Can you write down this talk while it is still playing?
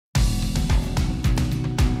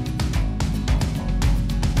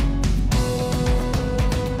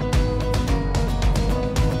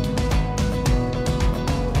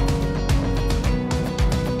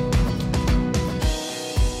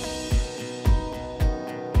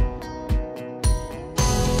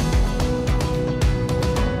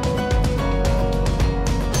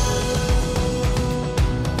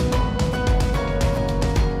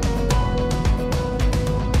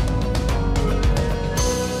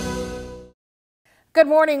Good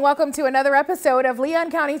morning. Welcome to another episode of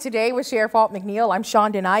Leon County Today with Sheriff Walt McNeil. I'm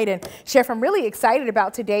Shonda Knight, and Sheriff, I'm really excited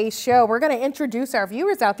about today's show. We're going to introduce our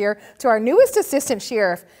viewers out there to our newest assistant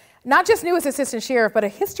sheriff. Not just newest assistant sheriff, but a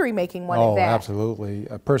history-making one at that. Oh, absolutely.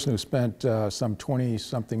 A person who spent some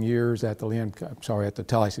 20-something years at the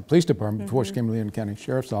Tallahassee Police Department before she came to Leon County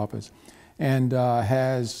Sheriff's Office, and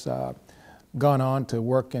has gone on to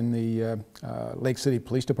work in the Lake City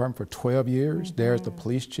Police Department for 12 years. There's the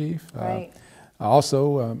police chief. Right.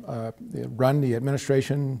 Also run the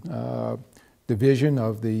administration division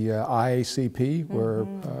of the IACP,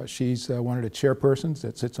 where she's one of the chairpersons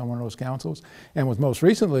that sits on one of those councils, and was most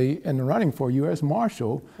recently in the running for U.S.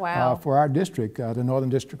 Marshal for our district, the Northern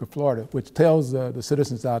District of Florida, which tells the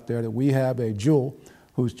citizens out there that we have a jewel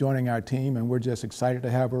who's joining our team, and we're just excited to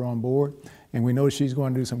have her on board. And we know she's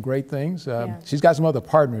going to do some great things. She's got some other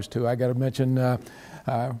partners too. I got to mention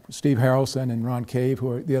Steve Harrelson and Ron Cave,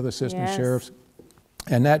 who are the other assistant sheriffs.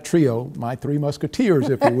 And that trio, my three musketeers,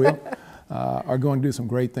 if you will, are going to do some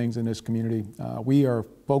great things in this community. We are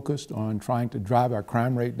focused on trying to drive our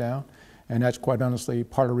crime rate down, and that's quite honestly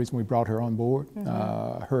part of the reason we brought her on board.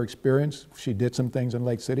 Her experience, she did some things in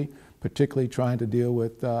Lake City, particularly trying to deal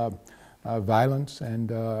with violence, and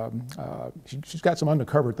she's got some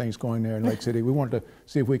undercover things going there in Lake City. We wanted to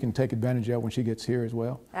see if we can take advantage of it when she gets here as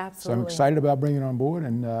well. Absolutely. So I'm excited about bringing her on board,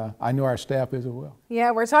 and I know our staff is as well.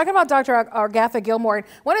 Yeah, we're talking about Dr. Agatha Gilmore, and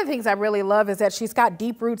one of the things I really love is that she's got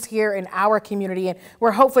deep roots here in our community, and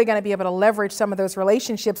we're hopefully going to be able to leverage some of those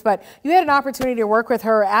relationships. But you had an opportunity to work with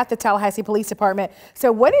her at the Tallahassee Police Department. So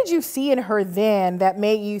what did you see in her then that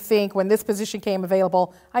made you think, when this position came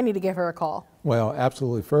available, I need to give her a call? Well,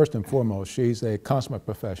 absolutely. First and foremost, she's a consummate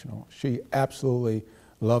professional. She absolutely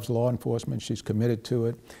loves law enforcement. She's committed to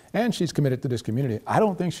it, and she's committed to this community. I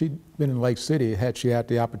don't think she'd been in Lake City had she had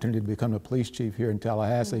the opportunity to become the police chief here in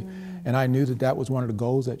Tallahassee. And I knew that that was one of the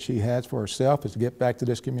goals that she has for herself, is to get back to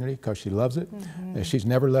this community because she loves it. And she's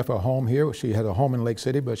never left her home here. She had a home in Lake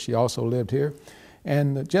City, but she also lived here.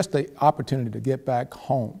 And just the opportunity to get back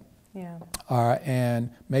home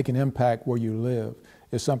and make an impact where you live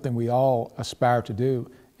is something we all aspire to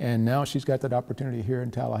do. And now she's got that opportunity here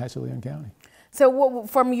in Tallahassee, Leon County. So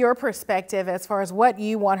from your perspective, as far as what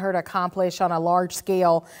you want her to accomplish on a large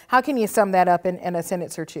scale, how can you sum that up in a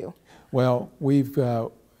sentence or two? Well,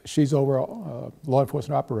 she's over law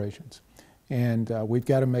enforcement operations, and we've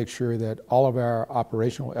got to make sure that all of our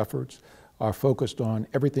operational efforts are focused on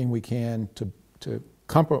everything we can to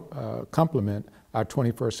complement our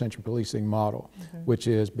 21st century policing model, which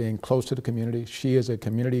is being close to the community. She is a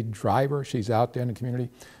community driver. She's out there in the community.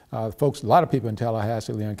 Folks, a lot of people in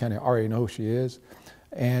Tallahassee, Leon County already know who she is,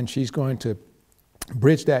 and she's going to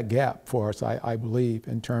bridge that gap for us, I believe,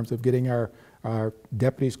 in terms of getting our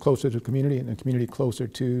deputies closer to the community and the community closer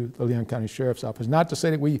to the Leon County Sheriff's Office. Not to say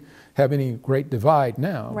that we have any great divide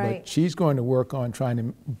now, but she's going to work on trying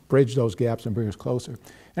to bridge those gaps and bring us closer.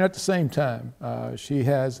 And at the same time, she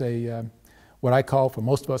has what I call, for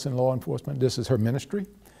most of us in law enforcement, this is her ministry,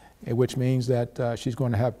 which means that she's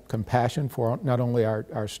going to have compassion for not only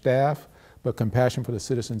our staff, but compassion for the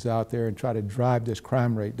citizens out there and try to drive this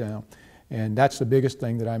crime rate down. And that's the biggest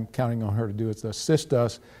thing that I'm counting on her to do, is to assist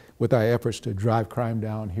us with our efforts to drive crime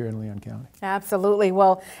down here in Leon County. Absolutely.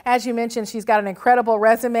 Well, as you mentioned, she's got an incredible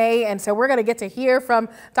resume, and so we're going to get to hear from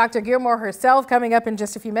Dr. Gilmore herself coming up in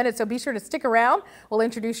just a few minutes, so be sure to stick around. We'll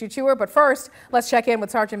introduce you to her, but first, let's check in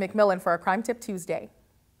with Sergeant McMillan for our Crime Tip Tuesday.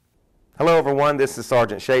 Hello everyone, this is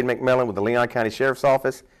Sergeant Shade McMillan with the Leon County Sheriff's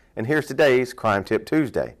Office, and here's today's Crime Tip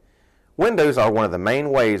Tuesday. Windows are one of the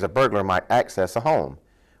main ways a burglar might access a home.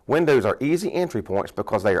 Windows are easy entry points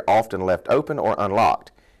because they are often left open or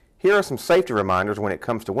unlocked. Here are some safety reminders when it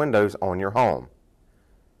comes to windows on your home.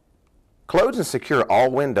 Close and secure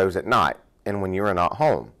all windows at night and when you are not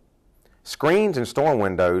home. Screens and storm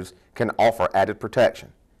windows can offer added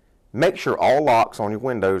protection. Make sure all locks on your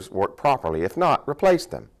windows work properly. If not, replace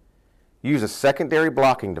them. Use a secondary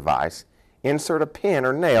blocking device. Insert a pin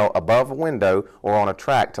or nail above a window or on a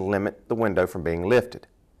track to limit the window from being lifted.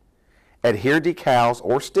 Adhere decals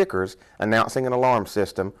or stickers announcing an alarm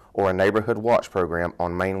system or a neighborhood watch program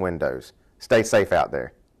on main windows. Stay safe out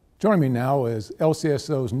there. Joining me now is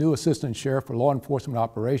LCSO's new Assistant Sheriff for Law Enforcement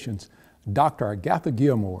Operations, Dr. Agatha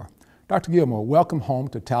Gilmore. Dr. Gilmore, welcome home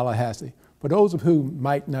to Tallahassee. For those of who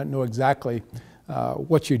might not know exactly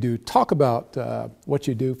what you do, talk about what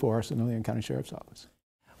you do for us in the Leon County Sheriff's Office.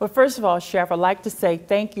 Well, first of all, Sheriff, I'd like to say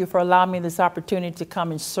thank you for allowing me this opportunity to come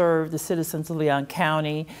and serve the citizens of Leon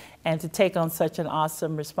County and to take on such an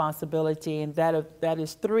awesome responsibility, and that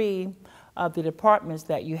is 3 of the departments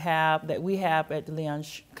that we have at the Leon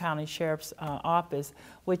County Sheriff's Office,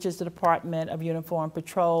 which is the Department of Uniform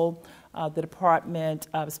Patrol, the Department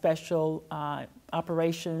of Special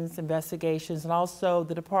Operations, Investigations, and also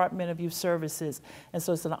the Department of Youth Services. And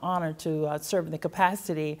so it's an honor to serve in the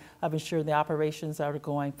capacity of ensuring the operations are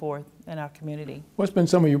going forth in our community. What's been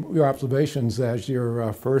some of your observations as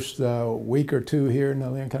your first week or two here in the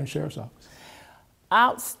Leon County Sheriff's Office?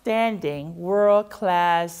 Outstanding,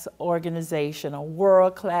 world-class organization, a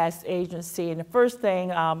world-class agency. And the first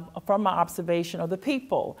thing from my observation are the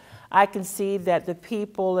people. I can see that the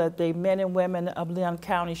people, the men and women of Leon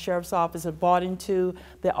County Sheriff's Office have bought into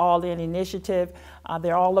the All-In initiative.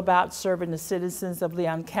 They're all about serving the citizens of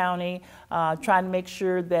Leon County, trying to make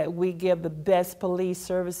sure that we give the best police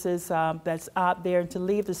services that's out there, and to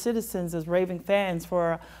leave the citizens as raving fans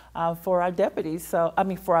for our deputies,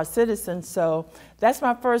 for our citizens. So that's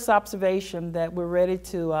my first observation, that we're ready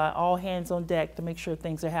to all hands on deck to make sure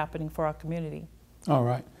things are happening for our community. All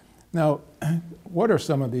right. Now, what are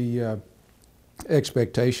some of the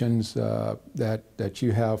expectations that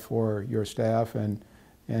you have for your staff, and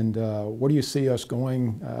where do you see us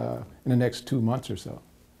going in the next 2 months or so?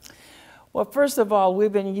 Well, first of all,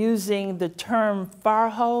 we've been using the term fire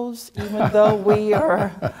hose, even though we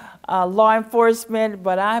are law enforcement,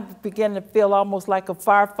 but I begin to feel almost like a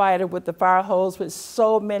firefighter with the fire hose, with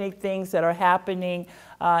so many things that are happening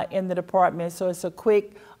in the department. So it's a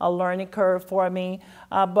quick learning curve for me.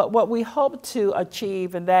 But what we hope to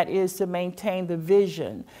achieve, and that is to maintain the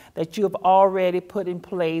vision that you have already put in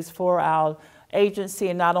place for our agency,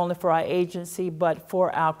 and not only for our agency, but for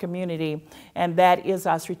our community. And that is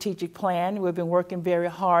our strategic plan. We've been working very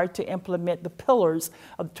hard to implement the pillars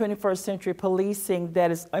of 21st century policing that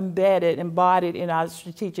is embodied in our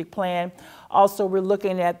strategic plan. Also, we're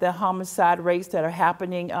looking at the homicide rates that are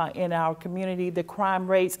happening in our community, the crime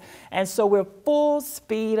rates. And so we're full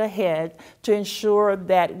speed ahead to ensure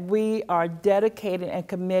that we are dedicated and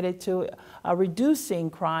committed to reducing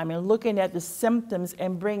crime and looking at the symptoms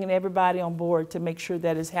and bringing everybody on board to make sure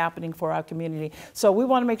that is happening for our community. So we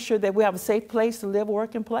want to make sure that we have a safe place to live,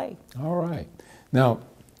 work, and play. All right. Now,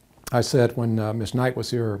 I said when Ms. Knight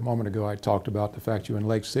was here a moment ago, I talked about the fact you're in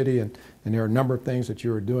Lake City, and there are a number of things that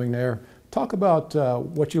you were doing there. Talk about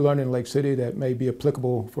what you learned in Lake City that may be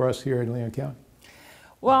applicable for us here in Leon County.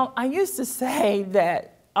 Well, I used to say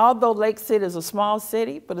that although Lake City is a small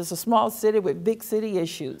city, but it's a small city with big city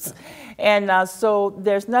issues. And so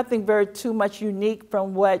there's nothing too much unique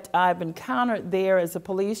from what I've encountered there as a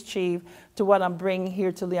police chief to what I'm bringing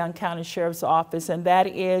here to Leon County Sheriff's Office, and that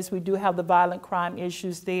is we do have the violent crime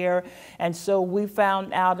issues there. And so we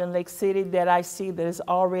found out in Lake City that I see that is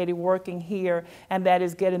already working here, and that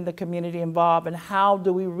is getting the community involved. And how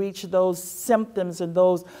do we reach those symptoms and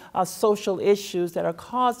those social issues that are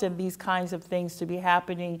causing these kinds of things to be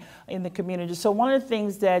happening in the community? So one of the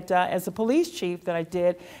things that as a police chief that I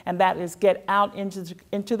did, and that is get out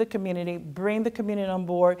into the community, bring the community on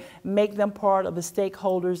board, make them part of the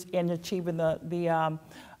stakeholders in achieving the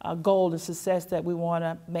goal and success that we want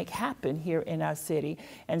to make happen here in our city.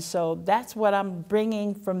 And so that's what I'm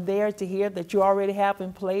bringing from there to here that you already have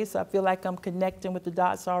in place. I feel like I'm connecting with the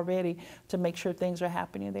dots already to make sure things are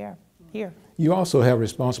happening here. You also have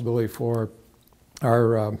responsibility for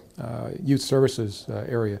our youth services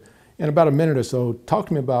area. In about a minute or so, talk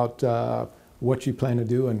to me about what you plan to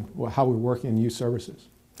do and how we're working in youth services.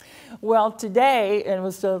 Well, today, it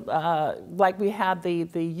was like we have the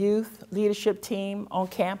youth leadership team on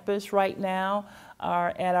campus right now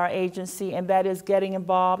at our agency, and that is getting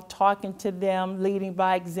involved, talking to them, leading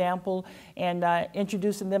by example, and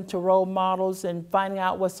introducing them to role models and finding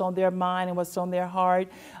out what's on their mind and what's on their heart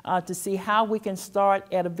to see how we can start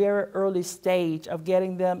at a very early stage of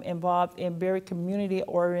getting them involved in very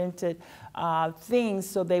community-oriented things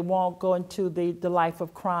so they won't go into the life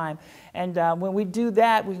of crime. And when we do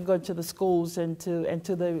that, we can go to the schools and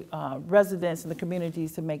to the residents and the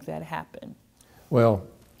communities to make that happen. Well,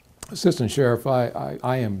 Assistant Sheriff,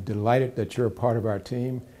 I am delighted that you're a part of our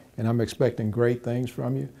team, and I'm expecting great things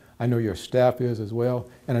from you. I know your staff is as well,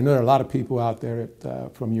 and I know there are a lot of people out there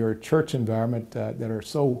that, from your church environment that are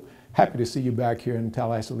so happy to see you back here in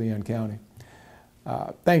Tallahassee, Leon County.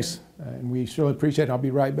 Thanks, and we surely appreciate it. I'll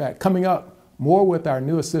be right back. Coming up, more with our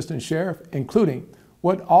new Assistant Sheriff, including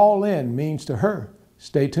what All In means to her.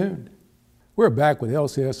 Stay tuned. We're back with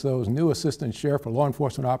LCSO's new Assistant Sheriff for Law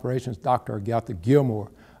Enforcement Operations, Dr. Agatha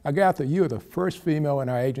Gilmore. Agatha, you are the first female in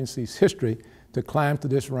our agency's history to climb to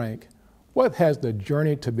this rank. What has the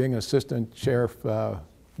journey to being Assistant Sheriff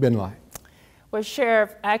been like? Well,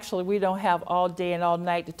 Sheriff, actually, we don't have all day and all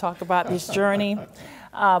night to talk about this journey.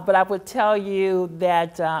 But I would tell you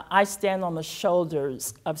that I stand on the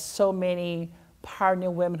shoulders of so many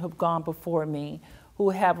pioneer women who've gone before me, who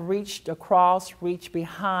have reached across, reached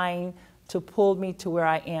behind to pull me to where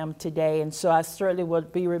I am today. And so I certainly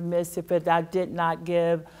would be remiss if I did not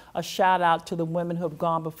give a shout out to the women who have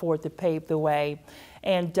gone before to pave the way.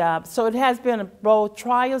 And so it has been both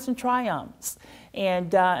trials and triumphs.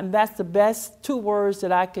 And that's the best two words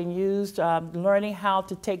that I can use, learning how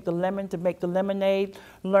to take the lemon to make the lemonade,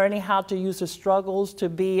 learning how to use the struggles to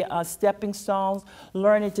be stepping stones,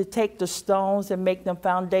 learning to take the stones and make them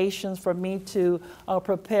foundations for me to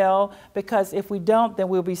propel, because if we don't, then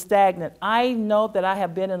we'll be stagnant. I know that I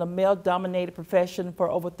have been in a male-dominated profession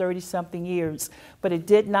for over 30-something years, but it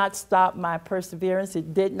did not stop my perseverance.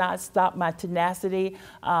 It did not stop my tenacity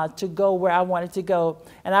to go where I wanted to go.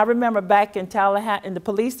 And I remember back in Tallahassee, in the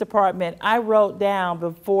police department, I wrote down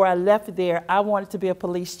before I left there, I wanted to be a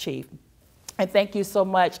police chief. And thank you so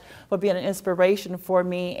much for being an inspiration for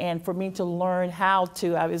me and for me to learn how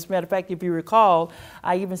to. As a matter of fact, if you recall,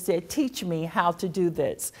 I even said, teach me how to do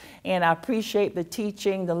this. And I appreciate the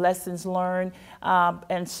teaching, the lessons learned.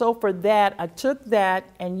 And so for that, I took that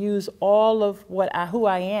and used all of who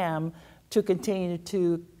I am to continue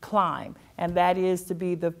to climb. And that is to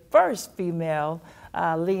be the first female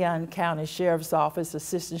Leon County Sheriff's Office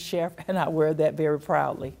Assistant Sheriff, and I wear that very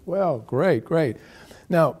proudly. Well, great, great.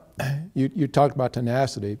 Now, you talked about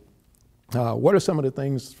tenacity. What are some of the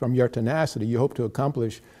things from your tenacity you hope to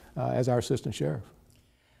accomplish as our Assistant Sheriff?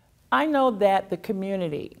 I know that the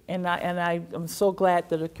community, and I'm so glad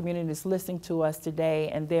that the community is listening to us today,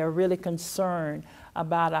 and they're really concerned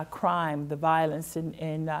about our crime, the violence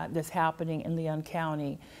that's happening in Leon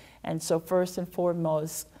County. And so first and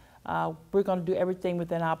foremost, we're going to do everything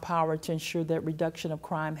within our power to ensure that reduction of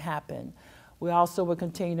crime happen. We also will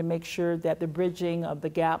continue to make sure that the bridging of the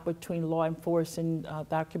gap between law enforcement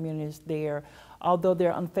and our community is there. Although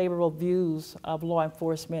there are unfavorable views of law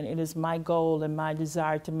enforcement, it is my goal and my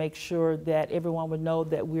desire to make sure that everyone would know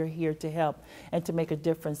that we're here to help and to make a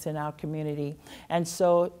difference in our community. And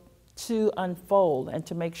so to unfold and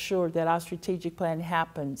to make sure that our strategic plan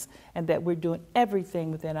happens and that we're doing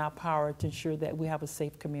everything within our power to ensure that we have a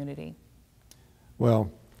safe community.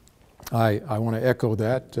 Well, I want to echo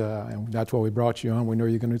that, and that's why we brought you on. We know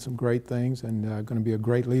you're going to do some great things and going to be a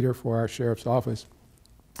great leader for our Sheriff's Office.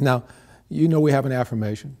 Now, you know we have an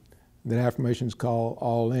affirmation. That affirmation is called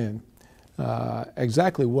All In.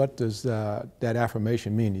 Exactly what does that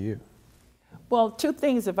affirmation mean to you? Well, two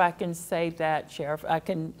things, if I can say that, Sheriff. I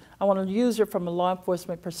want to use it from a law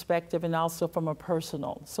enforcement perspective and also from a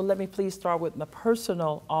personal. So let me please start with the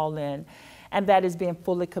personal all in, and that is being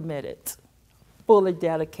fully committed, fully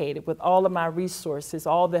dedicated with all of my resources,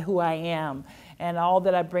 who I am, and all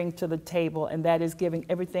that I bring to the table, and that is giving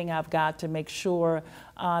everything I've got to make sure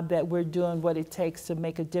that we're doing what it takes to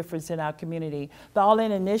make a difference in our community. The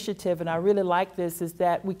All-In initiative, and I really like this, is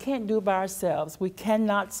that we can't do it by ourselves. We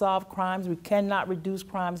cannot solve crimes. We cannot reduce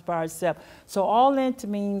crimes by ourselves. So All-In to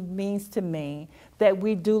me means to me that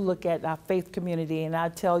we do look at our faith community, and I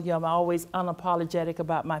tell you I'm always unapologetic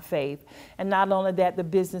about my faith. And not only that, the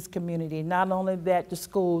business community, not only that, the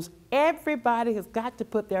schools, everybody has got to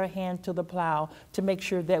put their hand to the plow to make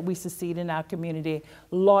sure that we succeed in our community.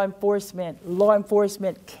 Law enforcement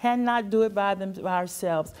cannot do it by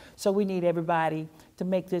ourselves, so we need everybody to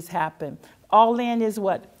make this happen. All in is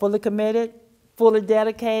what? Fully committed, fully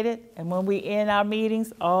dedicated, and when we end our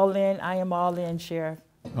meetings, all in, I am all in, Sheriff.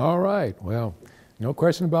 All right, well, no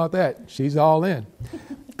question about that. She's all in.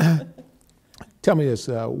 Tell me this,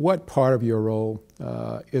 what part of your role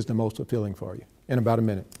is the most fulfilling for you? In about a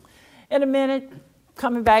minute. In a minute,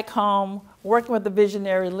 coming back home, working with a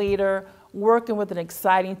visionary leader, working with an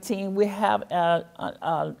exciting team. We have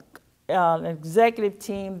an executive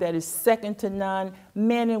team that is second to none,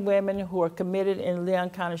 men and women who are committed in Leon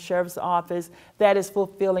County Sheriff's Office. That is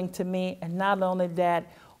fulfilling to me, and not only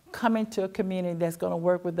that, coming to a community that's going to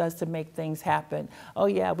work with us to make things happen. Oh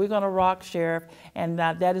yeah, we're going to rock, Sheriff, and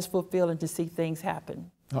that is fulfilling to see things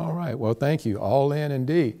happen. All right, well, thank you. All in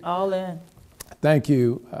indeed. All in. Thank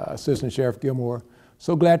you, Assistant Sheriff Gilmore.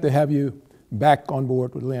 So glad to have you back on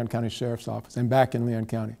board with Leon County Sheriff's Office and back in Leon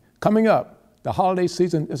County. Coming up, the holiday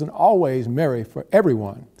season isn't always merry for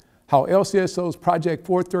everyone. How LCSO's Project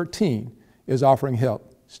 413 is offering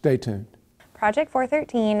help. Stay tuned. Project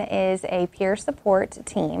 413 is a peer support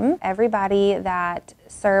team. Everybody that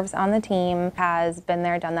serves on the team has been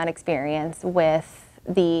there, done that experience with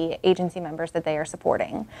the agency members that they are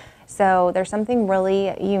supporting. So there's something really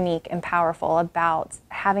unique and powerful about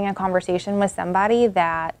having a conversation with somebody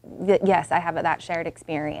that, yes, I have that shared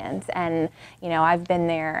experience, and you know, I've been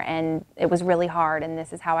there and it was really hard and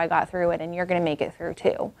this is how I got through it and you're going to make it through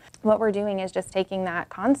too. What we're doing is just taking that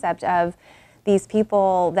concept of these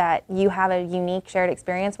people that you have a unique shared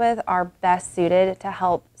experience with are best suited to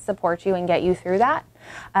help support you and get you through that.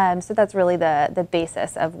 So that's really the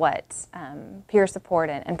basis of what peer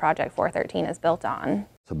support and Project 413 is built on.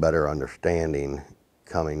 It's a better understanding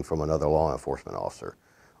coming from another law enforcement officer,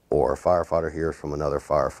 or a firefighter hears from another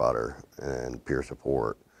firefighter, and peer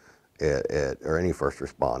support, or any first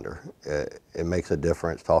responder. It makes a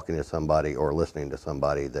difference talking to somebody or listening to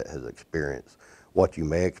somebody that has experienced what you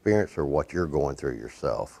may experience or what you're going through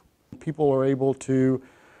yourself. People are able to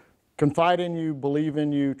confide in you, believe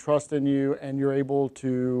in you, trust in you, and you're able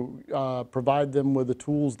to provide them with the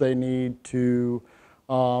tools they need to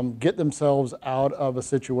get themselves out of a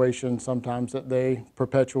situation sometimes that they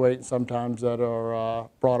perpetuate, sometimes that are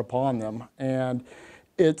brought upon them. And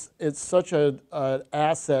it's such an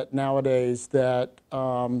asset nowadays that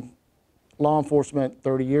law enforcement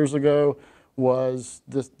 30 years ago was,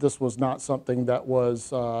 this was not something that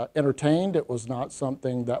was entertained, it was not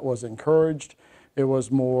something that was encouraged. It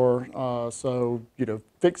was more so, you know,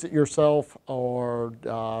 fix it yourself, or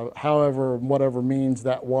however, whatever means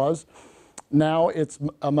that was. Now it's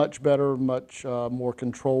a much better, much more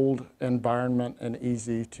controlled environment and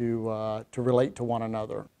easy to relate to one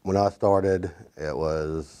another. When I started, it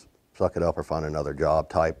was suck it up or find another job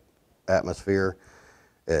type atmosphere.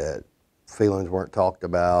 Feelings weren't talked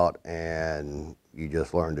about, and you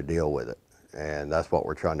just learned to deal with it. And that's what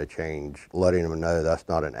we're trying to change, letting them know that's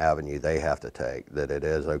not an avenue they have to take, that it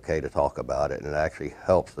is okay to talk about it, and it actually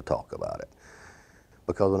helps to talk about it.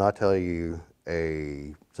 Because when I tell you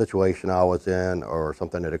a situation I was in or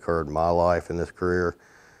something that occurred in my life in this career,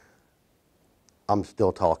 I'm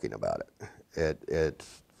still talking about it.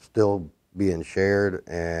 It's still being shared,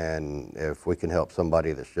 and if we can help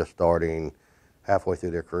somebody that's just starting halfway through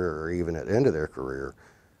their career or even at the end of their career,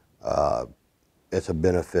 it's a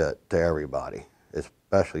benefit to everybody,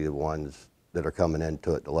 especially the ones that are coming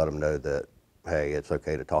into it, to let them know that, hey, it's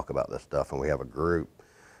okay to talk about this stuff, and we have a group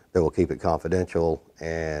that will keep it confidential,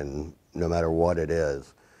 and no matter what it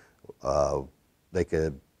is, they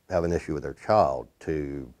could have an issue with their child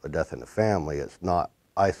to a death in the family. It's not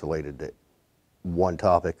isolated to one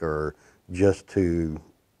topic or just to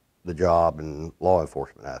the job and law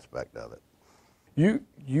enforcement aspect of it.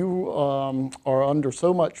 You are under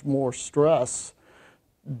so much more stress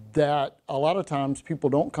that a lot of times people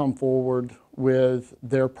don't come forward with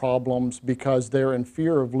their problems because they're in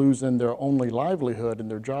fear of losing their only livelihood,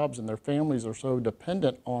 and their jobs and their families are so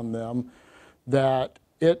dependent on them that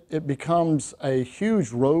it becomes a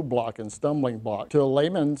huge roadblock and stumbling block. To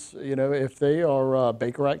layman's, you know, if they are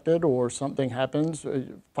Baker Acted or something happens,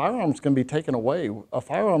 firearms can be taken away. A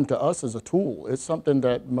firearm to us is a tool. It's something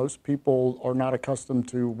that most people are not accustomed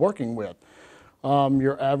to working with.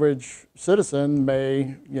 Your average citizen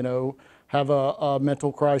may, you know, have a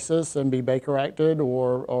mental crisis and be Baker Acted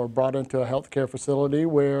or brought into a healthcare facility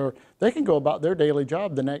where they can go about their daily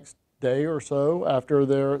job the next day or so after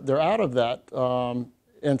they're out of that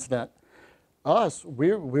incident.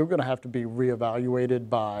 We're going to have to be reevaluated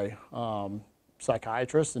by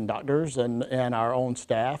psychiatrists and doctors and our own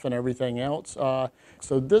staff and everything else.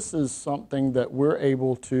 So this is something that we're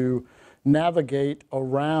able to navigate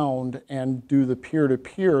around and do the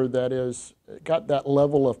peer-to-peer that is got that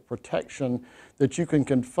level of protection that you can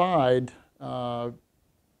confide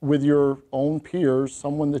with your own peers,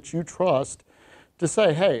 someone that you trust, to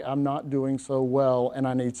say, hey, I'm not doing so well and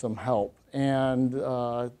I need some help. And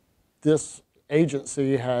this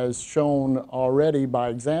agency has shown already by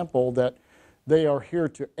example that they are here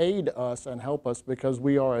to aid us and help us because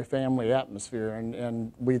we are a family atmosphere,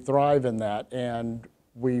 and we thrive in that, and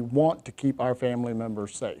we want to keep our family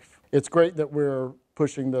members safe. It's great that we're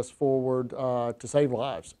pushing this forward to save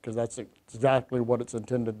lives, because that's exactly what it's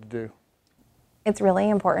intended to do. It's really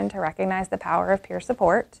important to recognize the power of peer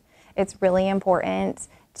support. It's really important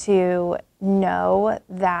to know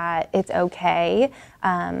that it's okay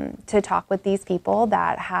to talk with these people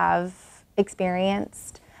that have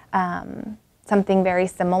experienced something very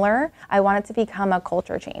similar. I want it to become a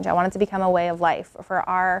culture change. I want it to become a way of life for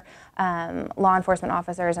our law enforcement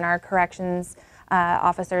officers and our corrections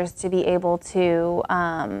officers to be able to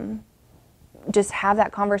just have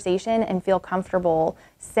that conversation and feel comfortable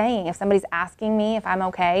saying, if somebody's asking me if I'm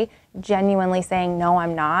okay, genuinely saying, no,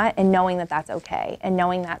 I'm not, and knowing that that's okay and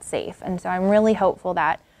knowing that's safe. And so I'm really hopeful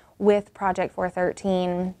that with Project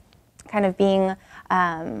 413 kind of being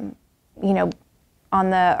you know, on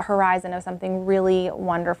the horizon of something really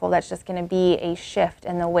wonderful that's just going to be a shift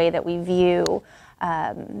in the way that we view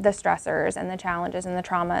the stressors and the challenges and the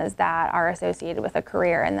traumas that are associated with a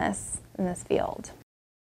career in this field.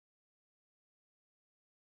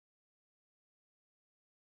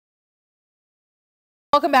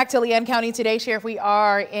 Welcome back to Leon County Today, Sheriff. We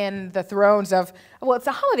are in the throes of, well, it's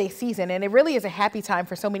the holiday season, and it really is a happy time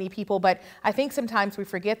for so many people, but I think sometimes we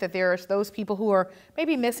forget that there's those people who are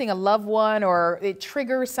maybe missing a loved one, or it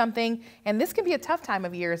triggers something, and this can be a tough time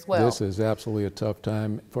of year as well. This is absolutely a tough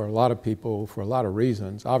time for a lot of people for a lot of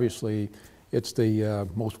reasons. Obviously, it's the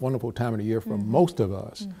most wonderful time of the year for most of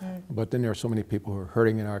us, but then there are so many people who are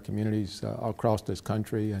hurting in our communities across this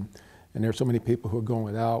country, and there are so many people who are going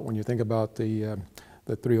without. When you think about the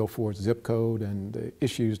 304 zip code and the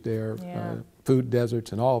issues there, food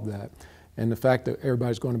deserts and all of that. And the fact that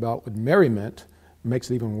everybody's going about with merriment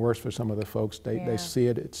makes it even worse for some of the folks. They see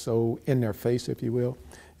it, it's so in their face, if you will.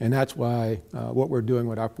 And that's why what we're doing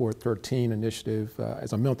with our 413 initiative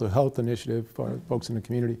as a mental health initiative for folks in the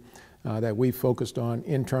community that we focused on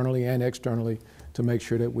internally and externally to make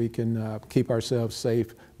sure that we can keep ourselves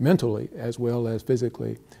safe mentally as well as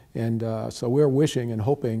physically. And so we're wishing and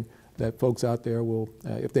hoping that folks out there will,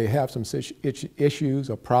 if they have some issues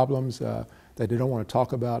or problems that they don't want to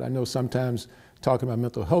talk about. I know sometimes talking about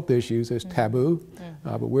mental health issues is taboo,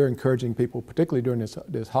 but we're encouraging people, particularly during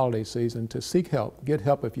this holiday season, to seek help, get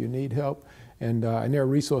help if you need help, and there are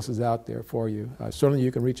resources out there for you. Certainly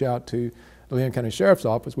you can reach out to the Leon County Sheriff's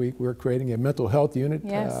Office. We're creating a mental health unit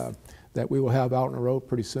that we will have out on the road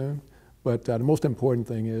pretty soon. But the most important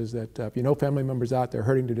thing is that if you know family members out there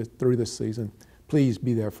hurting through this season, please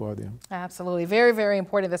be there for them. Absolutely. Very, very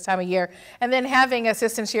important this time of year. And then having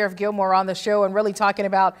Assistant Sheriff Gilmore on the show and really talking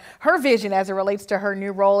about her vision as it relates to her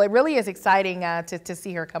new role. It really is exciting to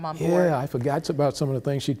see her come on board. Yeah, I forgot about some of the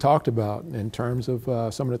things she talked about in terms of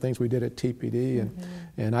some of the things we did at TPD.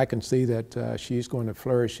 And I can see that she's going to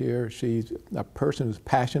flourish here. She's a person who's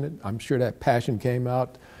passionate. I'm sure that passion came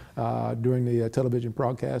out during the television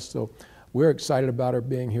broadcast. So we're excited about her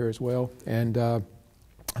being here as well. And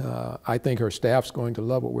I think her staff's going to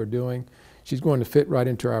love what we're doing. She's going to fit right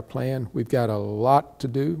into our plan. We've got a lot to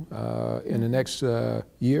do in the next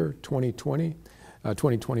year, 2020.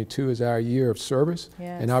 2022 is our year of service.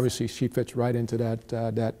 And obviously she fits right into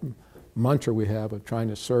that mantra we have of trying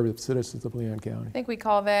to serve the citizens of Leon County. I think we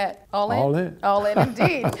call that all in. All in. All in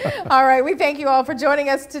indeed. All right, we thank you all for joining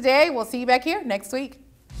us today. We'll see you back here next week.